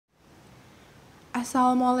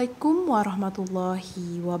Assalamualaikum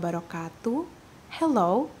warahmatullahi wabarakatuh.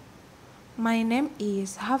 Hello, my name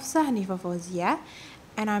is Hafsah Hanifa Fauziya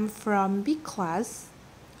and I'm from B class.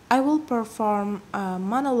 I will perform a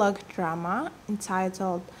monologue drama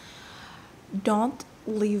entitled Don't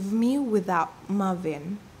Leave Me Without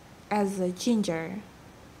Muffin as a ginger.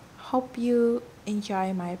 Hope you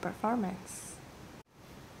enjoy my performance.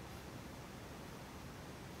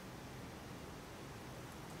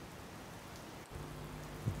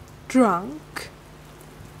 Drunk?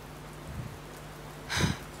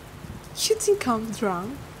 You think I'm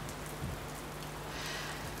drunk?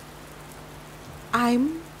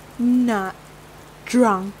 I'm not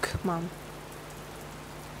drunk, Mom.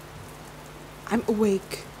 I'm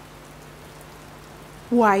awake.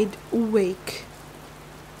 Wide awake.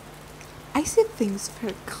 I see things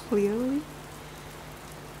very clearly.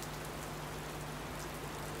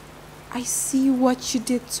 I see what you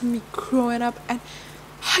did to me growing up and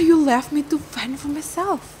how you left me to fend for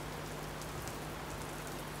myself.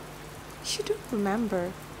 You don't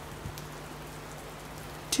remember,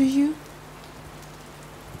 do you?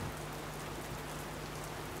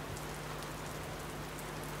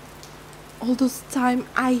 All those time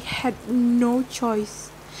I had no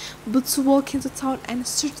choice but to walk into town and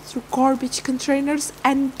search through garbage containers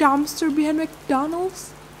and dumpster behind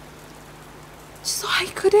McDonald's just so I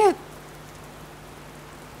could eat.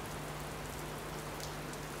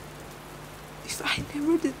 If I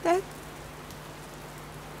never did that,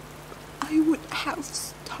 I would have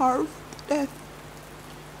starved to death.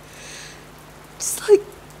 Just like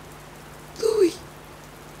Louis.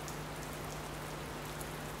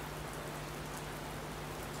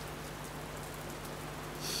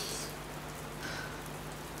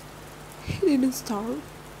 He didn't starve.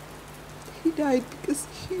 He died because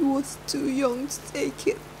he was too young to take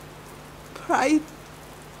it. Pride.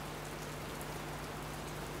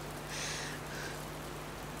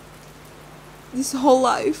 This whole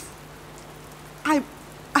life,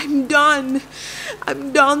 I'm done.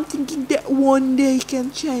 I'm done thinking that one day can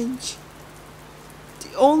change.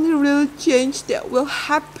 The only real change that will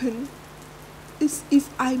happen is if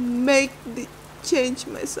I make the change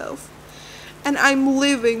myself. And I'm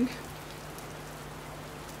living.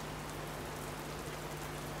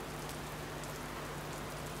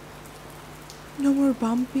 No more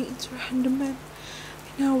bumping into random men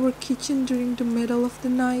in our kitchen during the middle of the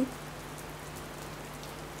night.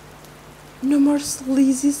 No more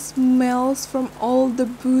sleazy smells from all the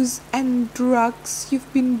booze and drugs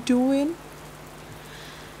you've been doing.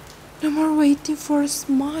 No more waiting for a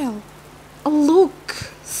smile, a look,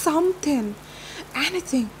 something,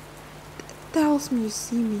 anything that tells me you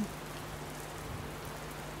see me.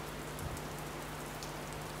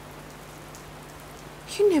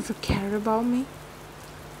 You never cared about me.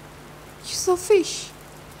 You selfish.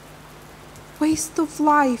 Waste of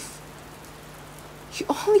life. You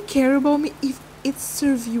only care about me if it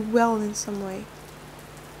serves you well in some way.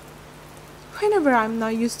 Whenever I'm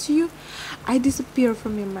not used to you, I disappear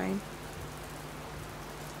from your mind.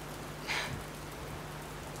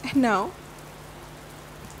 And now,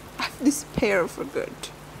 I've disappeared for good.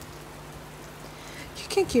 You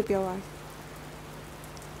can keep your life.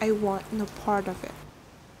 I want no part of it.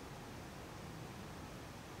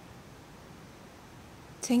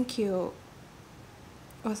 Thank you.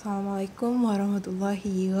 Wassalamualaikum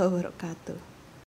warahmatullahi wabarakatuh.